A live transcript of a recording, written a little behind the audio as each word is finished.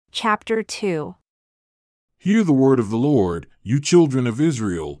Chapter 2. Hear the word of the Lord, you children of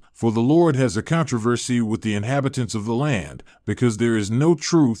Israel, for the Lord has a controversy with the inhabitants of the land, because there is no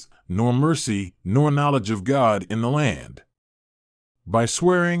truth, nor mercy, nor knowledge of God in the land. By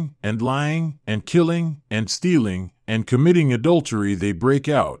swearing, and lying, and killing, and stealing, and committing adultery they break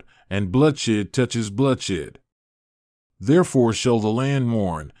out, and bloodshed touches bloodshed. Therefore shall the land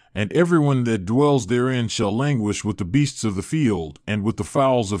mourn, and everyone that dwells therein shall languish with the beasts of the field, and with the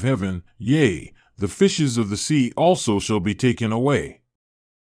fowls of heaven, yea, the fishes of the sea also shall be taken away.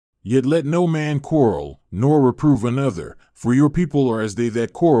 Yet let no man quarrel, nor reprove another, for your people are as they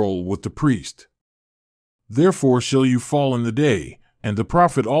that quarrel with the priest. Therefore shall you fall in the day, and the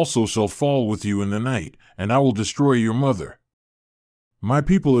prophet also shall fall with you in the night, and I will destroy your mother. My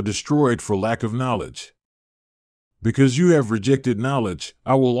people are destroyed for lack of knowledge. Because you have rejected knowledge,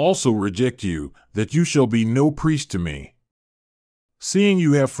 I will also reject you, that you shall be no priest to me. Seeing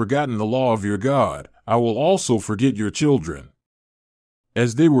you have forgotten the law of your God, I will also forget your children.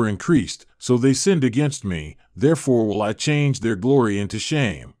 As they were increased, so they sinned against me, therefore will I change their glory into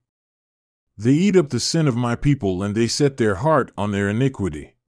shame. They eat up the sin of my people, and they set their heart on their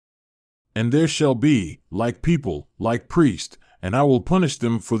iniquity. And there shall be, like people, like priest, and I will punish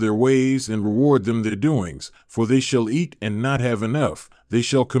them for their ways and reward them their doings, for they shall eat and not have enough, they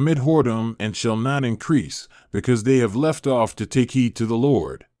shall commit whoredom and shall not increase, because they have left off to take heed to the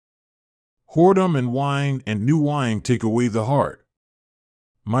Lord. Whoredom and wine and new wine take away the heart.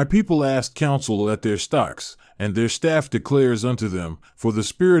 My people ask counsel at their stocks, and their staff declares unto them, for the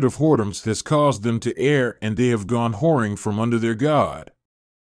spirit of whoredoms has caused them to err, and they have gone whoring from under their God.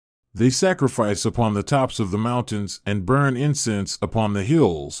 They sacrifice upon the tops of the mountains, and burn incense upon the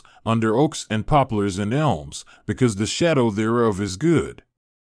hills, under oaks and poplars and elms, because the shadow thereof is good.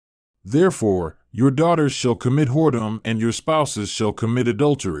 Therefore, your daughters shall commit whoredom, and your spouses shall commit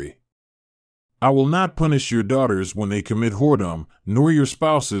adultery. I will not punish your daughters when they commit whoredom, nor your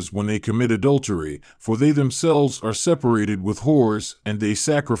spouses when they commit adultery, for they themselves are separated with whores, and they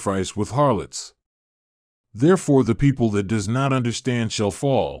sacrifice with harlots. Therefore the people that does not understand shall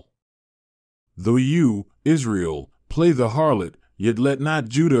fall. Though you, Israel, play the harlot, yet let not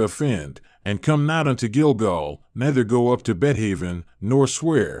Judah offend, and come not unto Gilgal, neither go up to Bethaven, nor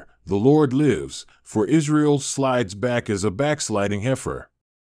swear, the Lord lives, for Israel slides back as a backsliding heifer.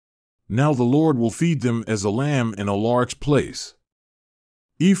 Now the Lord will feed them as a lamb in a large place.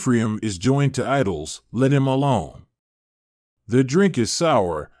 Ephraim is joined to idols, let him alone. Their drink is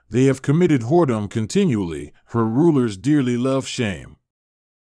sour, they have committed whoredom continually, her rulers dearly love shame.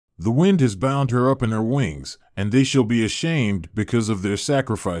 The wind has bound her up in her wings, and they shall be ashamed because of their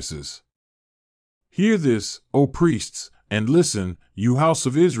sacrifices. Hear this, O priests, and listen, you house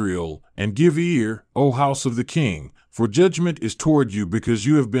of Israel, and give ear, O house of the king, for judgment is toward you, because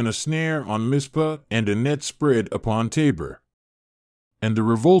you have been a snare on Mizpah and a net spread upon Tabor. And the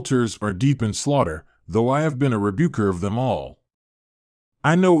revolters are deep in slaughter, though I have been a rebuker of them all.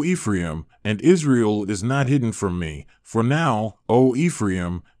 I know Ephraim, and Israel is not hidden from me, for now, O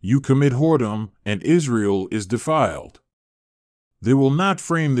Ephraim, you commit whoredom, and Israel is defiled. They will not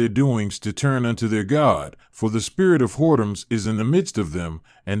frame their doings to turn unto their God, for the spirit of whoredoms is in the midst of them,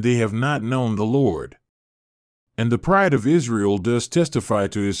 and they have not known the Lord. And the pride of Israel does testify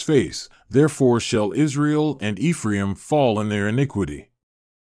to his face, therefore shall Israel and Ephraim fall in their iniquity.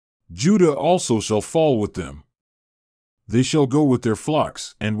 Judah also shall fall with them. They shall go with their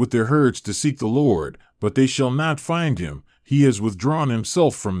flocks and with their herds to seek the Lord, but they shall not find him, he has withdrawn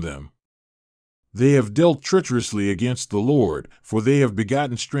himself from them. They have dealt treacherously against the Lord, for they have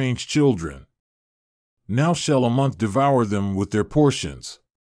begotten strange children. Now shall a month devour them with their portions.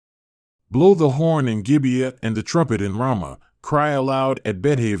 Blow the horn in Gibeah and the trumpet in Ramah, cry aloud at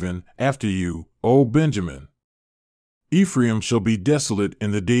Bethaven after you, O Benjamin. Ephraim shall be desolate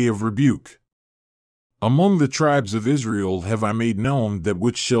in the day of rebuke. Among the tribes of Israel have I made known that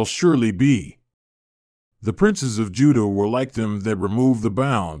which shall surely be. The princes of Judah were like them that remove the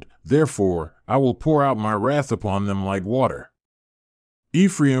bound, therefore I will pour out my wrath upon them like water.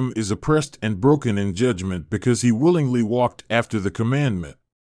 Ephraim is oppressed and broken in judgment, because he willingly walked after the commandment.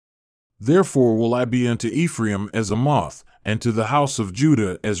 Therefore will I be unto Ephraim as a moth, and to the house of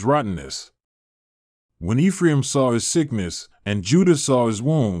Judah as rottenness. When Ephraim saw his sickness, and Judah saw his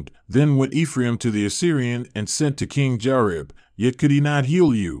wound, then went Ephraim to the Assyrian and sent to King Jareb, yet could he not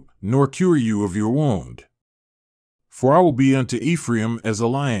heal you, nor cure you of your wound. For I will be unto Ephraim as a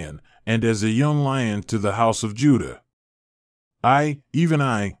lion, and as a young lion to the house of Judah. I, even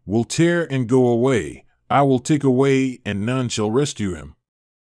I, will tear and go away, I will take away, and none shall rescue him.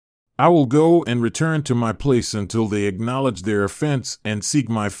 I will go and return to my place until they acknowledge their offense and seek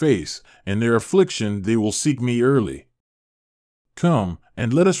my face, and their affliction they will seek me early. Come,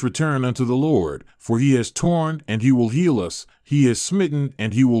 and let us return unto the Lord, for he has torn, and he will heal us, he has smitten,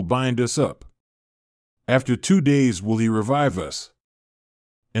 and he will bind us up. After 2 days will he revive us.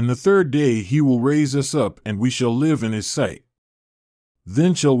 In the 3rd day he will raise us up, and we shall live in his sight.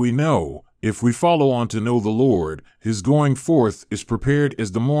 Then shall we know, if we follow on to know the Lord, his going forth is prepared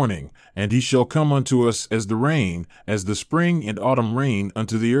as the morning, and he shall come unto us as the rain, as the spring and autumn rain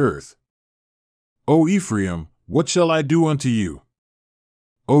unto the earth. O Ephraim, what shall I do unto you?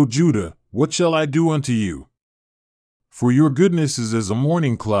 O Judah, what shall I do unto you? For your goodness is as a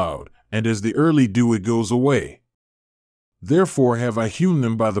morning cloud, and as the early dew it goes away. Therefore have I hewn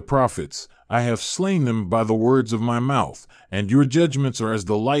them by the prophets, I have slain them by the words of my mouth, and your judgments are as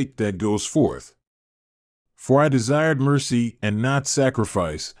the light that goes forth. For I desired mercy and not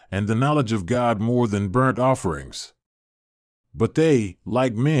sacrifice, and the knowledge of God more than burnt offerings. But they,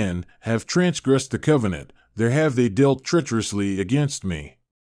 like men, have transgressed the covenant, there have they dealt treacherously against me.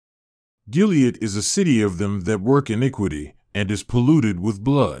 Gilead is a city of them that work iniquity, and is polluted with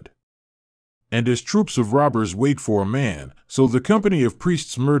blood. And as troops of robbers wait for a man, so the company of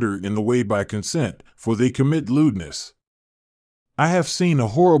priests murder in the way by consent, for they commit lewdness. I have seen a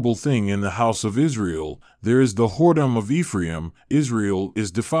horrible thing in the house of Israel, there is the whoredom of Ephraim, Israel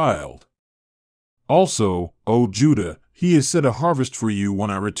is defiled. Also, O Judah, he has set a harvest for you when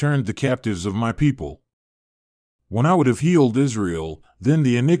I returned the captives of my people. When I would have healed Israel, then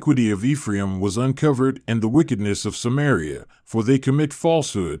the iniquity of Ephraim was uncovered and the wickedness of Samaria, for they commit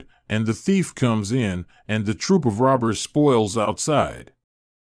falsehood, and the thief comes in, and the troop of robbers spoils outside.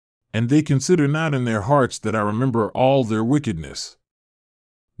 And they consider not in their hearts that I remember all their wickedness.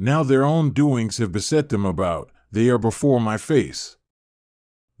 Now their own doings have beset them about, they are before my face.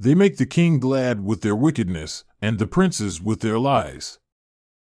 They make the king glad with their wickedness, and the princes with their lies.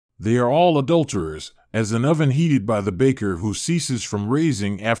 They are all adulterers, as an oven heated by the baker who ceases from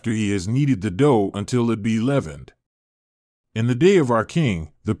raising after he has kneaded the dough until it be leavened. In the day of our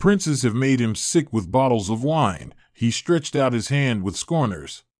king, the princes have made him sick with bottles of wine, he stretched out his hand with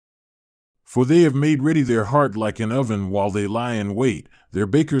scorners. For they have made ready their heart like an oven while they lie in wait, their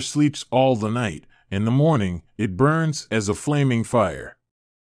baker sleeps all the night, in the morning it burns as a flaming fire.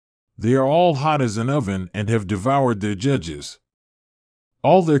 They are all hot as an oven and have devoured their judges.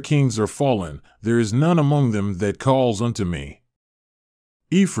 All their kings are fallen, there is none among them that calls unto me.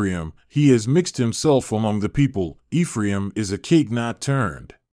 Ephraim, he has mixed himself among the people, Ephraim is a cake not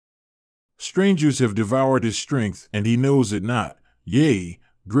turned. Strangers have devoured his strength, and he knows it not. Yea,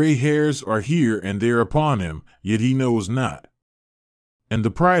 gray hairs are here and there upon him, yet he knows not. And the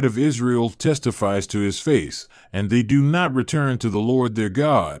pride of Israel testifies to his face, and they do not return to the Lord their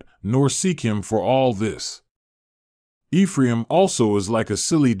God, nor seek him for all this. Ephraim also is like a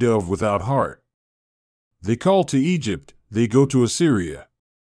silly dove without heart. They call to Egypt, they go to Assyria.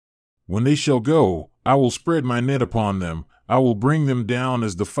 When they shall go, I will spread my net upon them, I will bring them down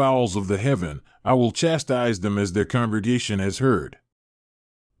as the fowls of the heaven, I will chastise them as their congregation has heard.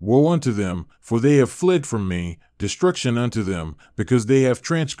 Woe unto them, for they have fled from me, destruction unto them, because they have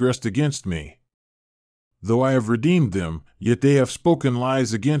transgressed against me. Though I have redeemed them, yet they have spoken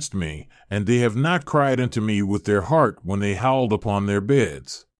lies against me, and they have not cried unto me with their heart when they howled upon their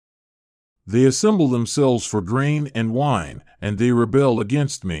beds. They assemble themselves for grain and wine, and they rebel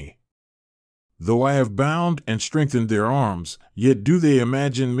against me. Though I have bound and strengthened their arms, yet do they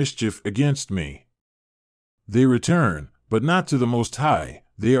imagine mischief against me. They return, but not to the Most High,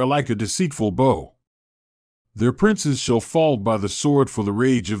 they are like a deceitful bow. Their princes shall fall by the sword for the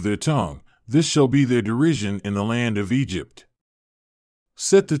rage of their tongue, this shall be their derision in the land of Egypt.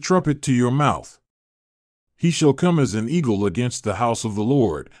 Set the trumpet to your mouth. He shall come as an eagle against the house of the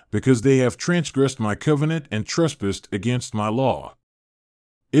Lord, because they have transgressed my covenant and trespassed against my law.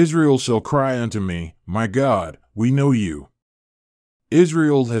 Israel shall cry unto me, my God, we know you.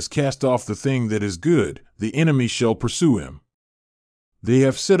 Israel has cast off the thing that is good, the enemy shall pursue him. They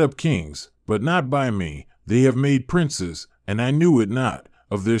have set up kings, but not by me, they have made princes, and I knew it not.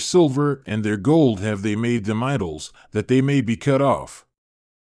 Of their silver and their gold have they made them idols, that they may be cut off.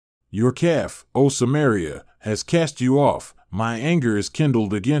 Your calf, O Samaria, has cast you off, my anger is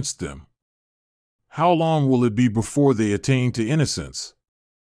kindled against them. How long will it be before they attain to innocence?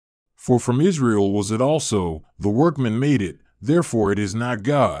 For from Israel was it also, the workman made it, therefore it is not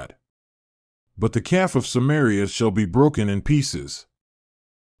God. But the calf of Samaria shall be broken in pieces.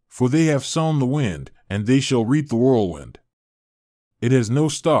 For they have sown the wind, and they shall reap the whirlwind. It has no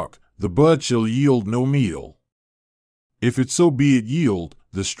stalk, the bud shall yield no meal. If it so be it yield,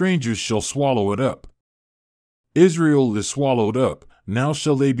 the strangers shall swallow it up. Israel is swallowed up, now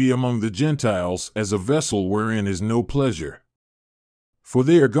shall they be among the Gentiles as a vessel wherein is no pleasure. For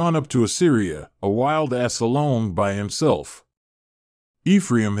they are gone up to Assyria, a wild ass alone by himself.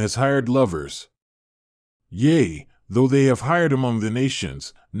 Ephraim has hired lovers. Yea, though they have hired among the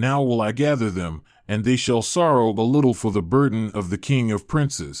nations, now will I gather them, and they shall sorrow a little for the burden of the king of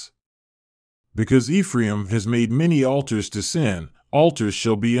princes. Because Ephraim has made many altars to sin, altars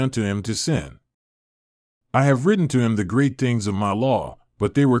shall be unto him to sin. I have written to him the great things of my law,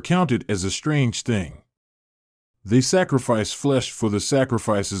 but they were counted as a strange thing. They sacrifice flesh for the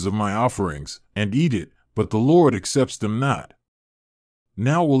sacrifices of my offerings, and eat it, but the Lord accepts them not.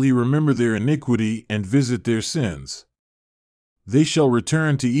 Now will he remember their iniquity and visit their sins. They shall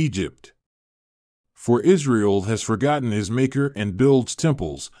return to Egypt. For Israel has forgotten his Maker and builds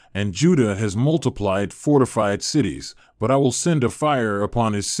temples, and Judah has multiplied fortified cities, but I will send a fire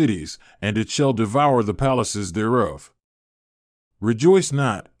upon his cities, and it shall devour the palaces thereof. Rejoice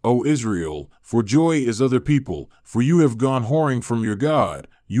not, O Israel, for joy is other people, for you have gone whoring from your God,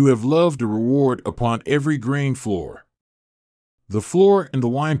 you have loved a reward upon every grain floor. The floor and the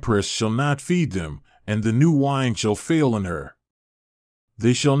winepress shall not feed them, and the new wine shall fail in her.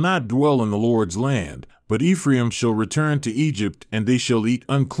 They shall not dwell in the Lord's land, but Ephraim shall return to Egypt, and they shall eat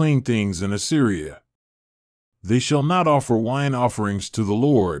unclean things in Assyria. They shall not offer wine offerings to the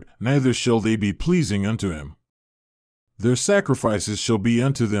Lord, neither shall they be pleasing unto him. Their sacrifices shall be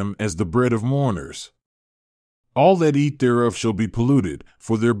unto them as the bread of mourners. All that eat thereof shall be polluted,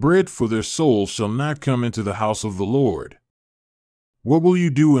 for their bread for their soul shall not come into the house of the Lord. What will you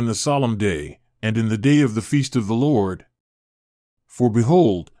do in the solemn day, and in the day of the feast of the Lord? For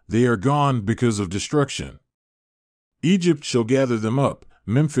behold, they are gone because of destruction. Egypt shall gather them up,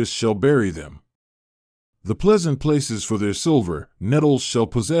 Memphis shall bury them. The pleasant places for their silver, nettles shall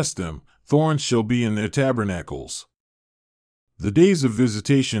possess them, thorns shall be in their tabernacles. The days of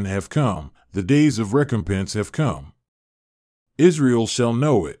visitation have come, the days of recompense have come. Israel shall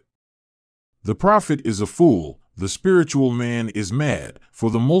know it. The prophet is a fool, the spiritual man is mad, for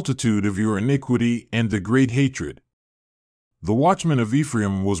the multitude of your iniquity and the great hatred. The watchman of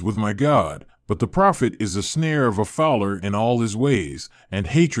Ephraim was with my God, but the prophet is a snare of a fowler in all his ways, and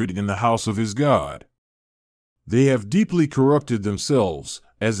hatred in the house of his God. They have deeply corrupted themselves,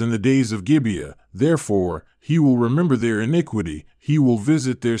 as in the days of Gibeah, therefore he will remember their iniquity, he will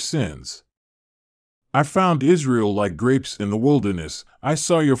visit their sins. I found Israel like grapes in the wilderness, I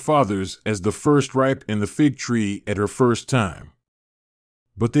saw your fathers as the first ripe in the fig tree at her first time.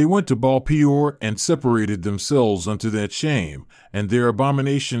 But they went to Baal-peor and separated themselves unto that shame, and their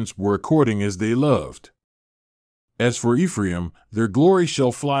abominations were according as they loved. As for Ephraim, their glory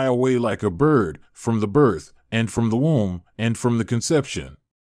shall fly away like a bird, from the birth, and from the womb, and from the conception.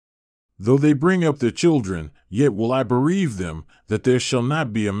 Though they bring up their children, yet will I bereave them, that there shall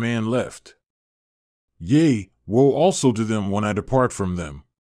not be a man left. Yea, woe also to them when I depart from them.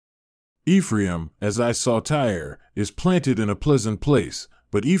 Ephraim, as I saw Tyre, is planted in a pleasant place,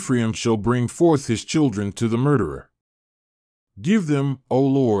 but Ephraim shall bring forth his children to the murderer. Give them, O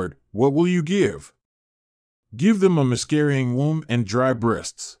Lord, what will you give? Give them a miscarrying womb and dry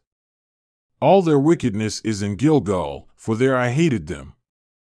breasts. All their wickedness is in Gilgal, for there I hated them.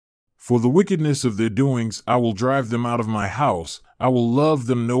 For the wickedness of their doings I will drive them out of my house, I will love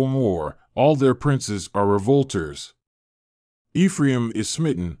them no more, all their princes are revolters. Ephraim is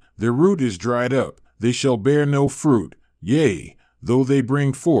smitten, their root is dried up, they shall bear no fruit, yea, though they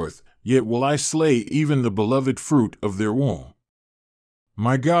bring forth, yet will I slay even the beloved fruit of their womb.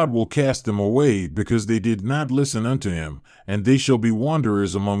 My God will cast them away because they did not listen unto him, and they shall be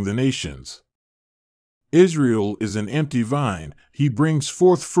wanderers among the nations. Israel is an empty vine, he brings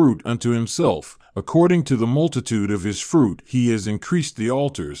forth fruit unto himself. According to the multitude of his fruit he has increased the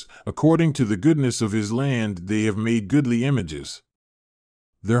altars, according to the goodness of his land they have made goodly images.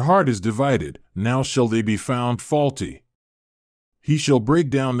 Their heart is divided, now shall they be found faulty. He shall break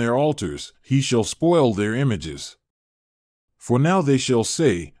down their altars, he shall spoil their images. For now they shall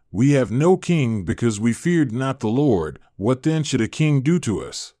say, We have no king because we feared not the Lord, what then should a king do to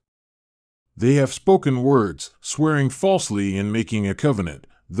us? They have spoken words, swearing falsely and making a covenant.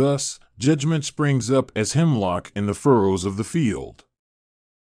 Thus, judgment springs up as hemlock in the furrows of the field.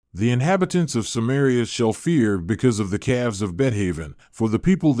 The inhabitants of Samaria shall fear because of the calves of Bethaven, for the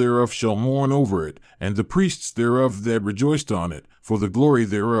people thereof shall mourn over it, and the priests thereof that rejoiced on it, for the glory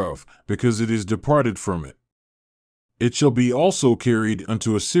thereof, because it is departed from it. It shall be also carried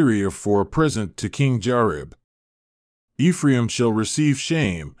unto Assyria for a present to King Jareb. Ephraim shall receive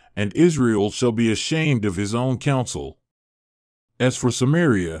shame, and Israel shall be ashamed of his own counsel. As for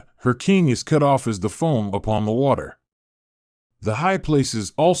Samaria, her king is cut off as the foam upon the water. The high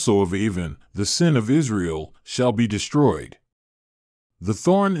places also of Avon, the sin of Israel, shall be destroyed. The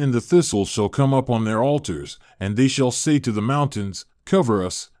thorn and the thistle shall come up on their altars, and they shall say to the mountains, Cover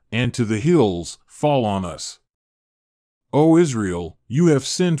us, and to the hills, Fall on us. O Israel, you have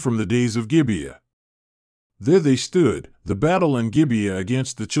sinned from the days of Gibeah. There they stood, the battle in Gibeah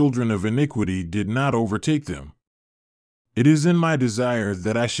against the children of iniquity did not overtake them. It is in my desire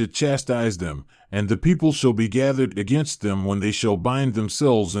that I should chastise them, and the people shall be gathered against them when they shall bind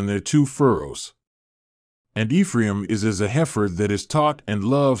themselves in their two furrows. And Ephraim is as a heifer that is taught and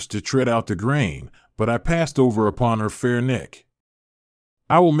loves to tread out the grain, but I passed over upon her fair neck.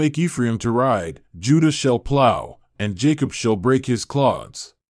 I will make Ephraim to ride, Judah shall plow, and Jacob shall break his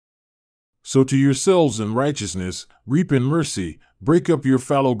clods. So to yourselves in righteousness, reap in mercy, break up your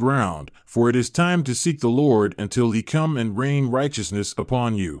fallow ground, for it is time to seek the Lord until he come and rain righteousness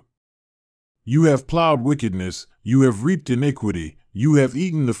upon you. You have plowed wickedness, you have reaped iniquity, you have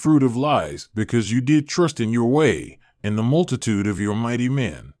eaten the fruit of lies, because you did trust in your way, in the multitude of your mighty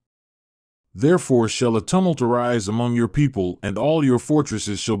men. Therefore shall a tumult arise among your people, and all your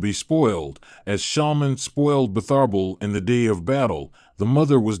fortresses shall be spoiled, as Shalman spoiled Betharbel in the day of battle, the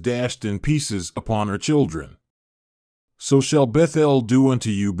mother was dashed in pieces upon her children. So shall Bethel do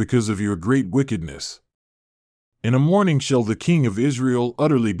unto you because of your great wickedness. In a morning shall the king of Israel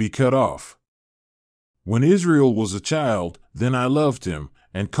utterly be cut off. When Israel was a child, then I loved him,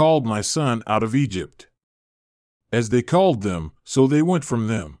 and called my son out of Egypt. As they called them, so they went from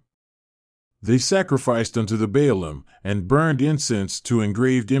them. They sacrificed unto the Baalim, and burned incense to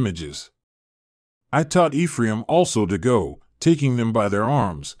engraved images. I taught Ephraim also to go, taking them by their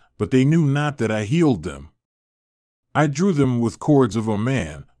arms, but they knew not that I healed them. I drew them with cords of a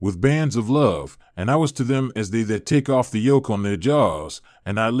man, with bands of love, and I was to them as they that take off the yoke on their jaws,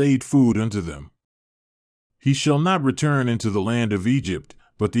 and I laid food unto them. He shall not return into the land of Egypt,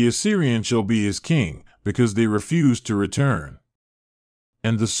 but the Assyrian shall be his king, because they refused to return.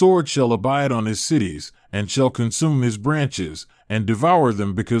 And the sword shall abide on his cities, and shall consume his branches, and devour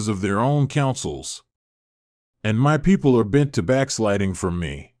them because of their own counsels. And my people are bent to backsliding from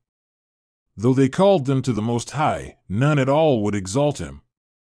me. Though they called them to the Most High, none at all would exalt him.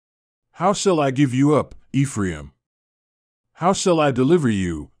 How shall I give you up, Ephraim? How shall I deliver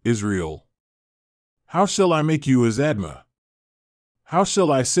you, Israel? How shall I make you as Admah? How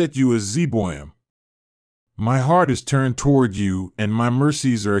shall I set you as Zeboim? My heart is turned toward you, and my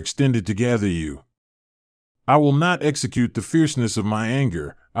mercies are extended to gather you. I will not execute the fierceness of my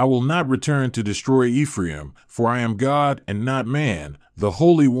anger, I will not return to destroy Ephraim, for I am God and not man, the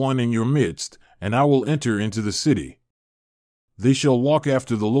Holy One in your midst, and I will enter into the city. They shall walk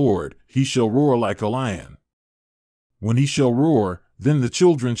after the Lord, he shall roar like a lion. When he shall roar, then the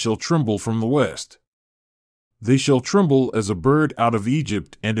children shall tremble from the west. They shall tremble as a bird out of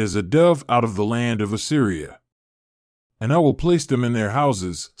Egypt and as a dove out of the land of Assyria. And I will place them in their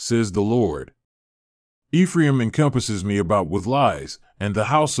houses, says the Lord. Ephraim encompasses me about with lies, and the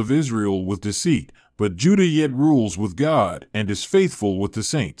house of Israel with deceit, but Judah yet rules with God and is faithful with the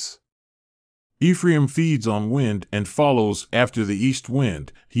saints. Ephraim feeds on wind and follows after the east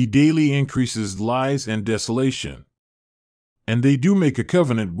wind, he daily increases lies and desolation. And they do make a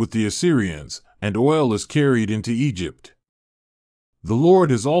covenant with the Assyrians, and oil is carried into Egypt. The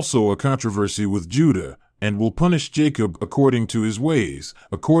Lord has also a controversy with Judah, and will punish Jacob according to his ways,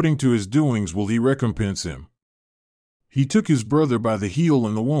 according to his doings will he recompense him. He took his brother by the heel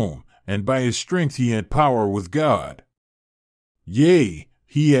in the womb, and by his strength he had power with God. Yea,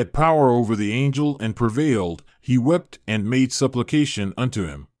 he had power over the angel and prevailed, he wept and made supplication unto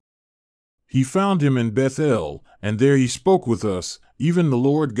him. He found him in Bethel, and there he spoke with us, even the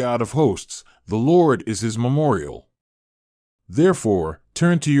Lord God of hosts, the Lord is his memorial. Therefore,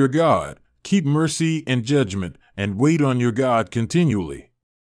 turn to your God, keep mercy and judgment, and wait on your God continually.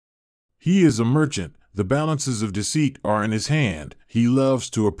 He is a merchant, the balances of deceit are in his hand, he loves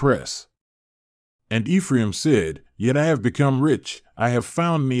to oppress. And Ephraim said, Yet I have become rich, I have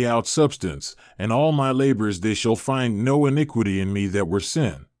found me out substance, and all my labors they shall find no iniquity in me that were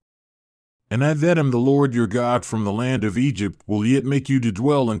sin. And I that am the Lord your God from the land of Egypt will yet make you to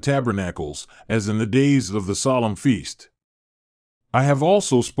dwell in tabernacles, as in the days of the solemn feast. I have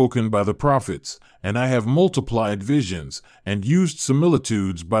also spoken by the prophets, and I have multiplied visions, and used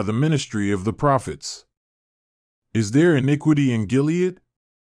similitudes by the ministry of the prophets. Is there iniquity in Gilead?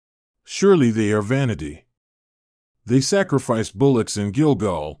 Surely they are vanity. They sacrifice bullocks in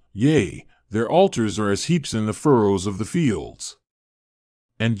Gilgal, yea, their altars are as heaps in the furrows of the fields.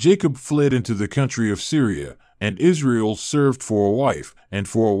 And Jacob fled into the country of Syria, and Israel served for a wife, and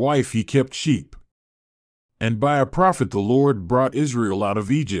for a wife he kept sheep. And by a prophet the Lord brought Israel out of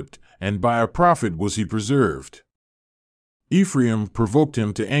Egypt, and by a prophet was he preserved. Ephraim provoked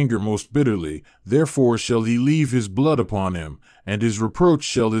him to anger most bitterly, therefore shall he leave his blood upon him, and his reproach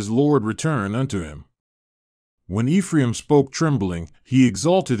shall his Lord return unto him. When Ephraim spoke trembling, he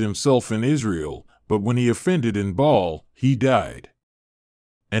exalted himself in Israel, but when he offended in Baal, he died.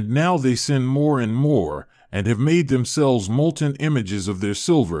 And now they sin more and more, and have made themselves molten images of their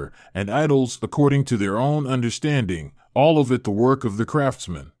silver, and idols according to their own understanding, all of it the work of the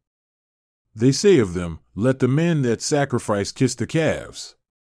craftsman. They say of them, Let the men that sacrifice kiss the calves.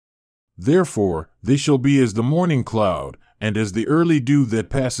 Therefore they shall be as the morning cloud, and as the early dew that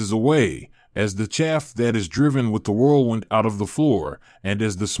passes away, as the chaff that is driven with the whirlwind out of the floor, and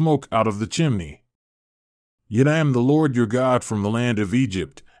as the smoke out of the chimney. Yet I am the Lord your God from the land of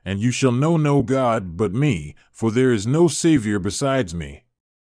Egypt, and you shall know no God but me, for there is no Savior besides me.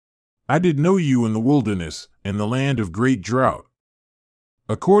 I did know you in the wilderness, in the land of great drought.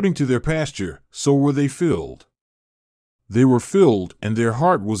 According to their pasture, so were they filled. They were filled, and their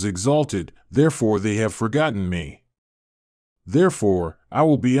heart was exalted, therefore they have forgotten me. Therefore I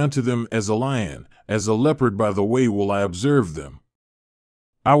will be unto them as a lion, as a leopard by the way will I observe them.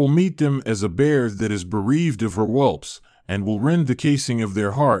 I will meet them as a bear that is bereaved of her whelps, and will rend the casing of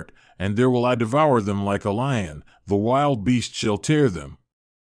their heart, and there will I devour them like a lion, the wild beast shall tear them.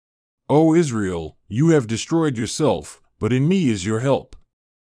 O Israel, you have destroyed yourself, but in me is your help.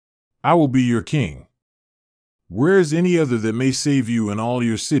 I will be your king. Where is any other that may save you in all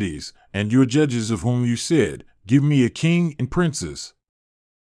your cities, and your judges of whom you said, Give me a king and princes?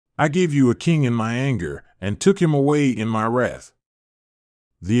 I gave you a king in my anger, and took him away in my wrath.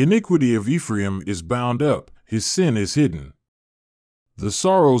 The iniquity of Ephraim is bound up, his sin is hidden. The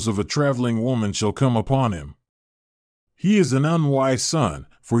sorrows of a traveling woman shall come upon him. He is an unwise son,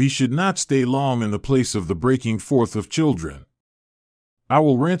 for he should not stay long in the place of the breaking forth of children. I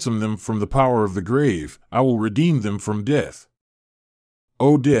will ransom them from the power of the grave, I will redeem them from death.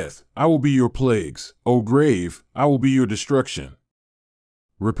 O death, I will be your plagues, O grave, I will be your destruction.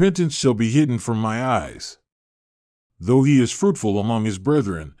 Repentance shall be hidden from my eyes. Though he is fruitful among his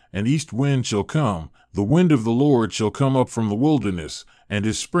brethren, an east wind shall come, the wind of the Lord shall come up from the wilderness, and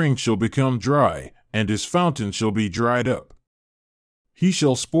his spring shall become dry, and his fountain shall be dried up. He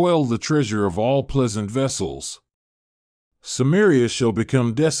shall spoil the treasure of all pleasant vessels. Samaria shall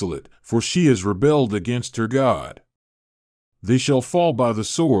become desolate, for she has rebelled against her God. They shall fall by the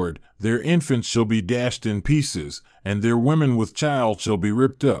sword, their infants shall be dashed in pieces, and their women with child shall be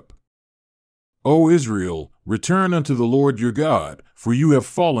ripped up. O Israel, return unto the Lord your God, for you have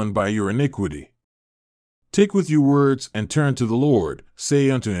fallen by your iniquity. Take with you words and turn to the Lord, say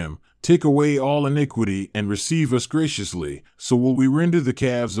unto him, Take away all iniquity and receive us graciously, so will we render the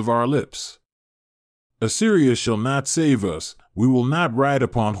calves of our lips. Assyria shall not save us, we will not ride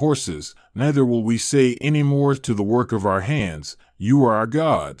upon horses, neither will we say any more to the work of our hands, You are our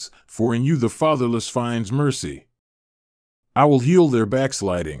gods, for in you the fatherless finds mercy. I will heal their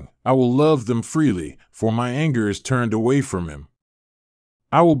backsliding, I will love them freely, for my anger is turned away from him.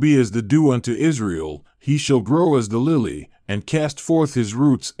 I will be as the dew unto Israel, he shall grow as the lily, and cast forth his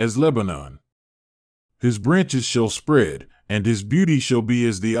roots as Lebanon. His branches shall spread, and his beauty shall be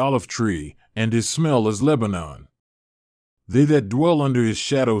as the olive tree, and his smell as Lebanon. They that dwell under his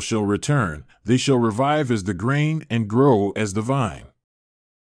shadow shall return, they shall revive as the grain and grow as the vine.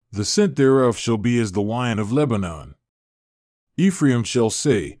 The scent thereof shall be as the wine of Lebanon. Ephraim shall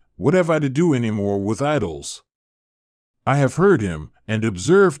say, What have I to do any more with idols? I have heard him, and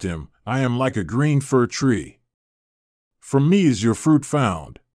observed him, I am like a green fir tree. From me is your fruit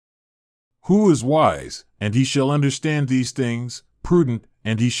found. Who is wise, and he shall understand these things, prudent,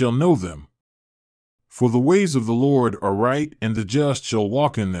 and he shall know them? For the ways of the Lord are right, and the just shall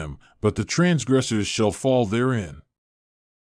walk in them, but the transgressors shall fall therein.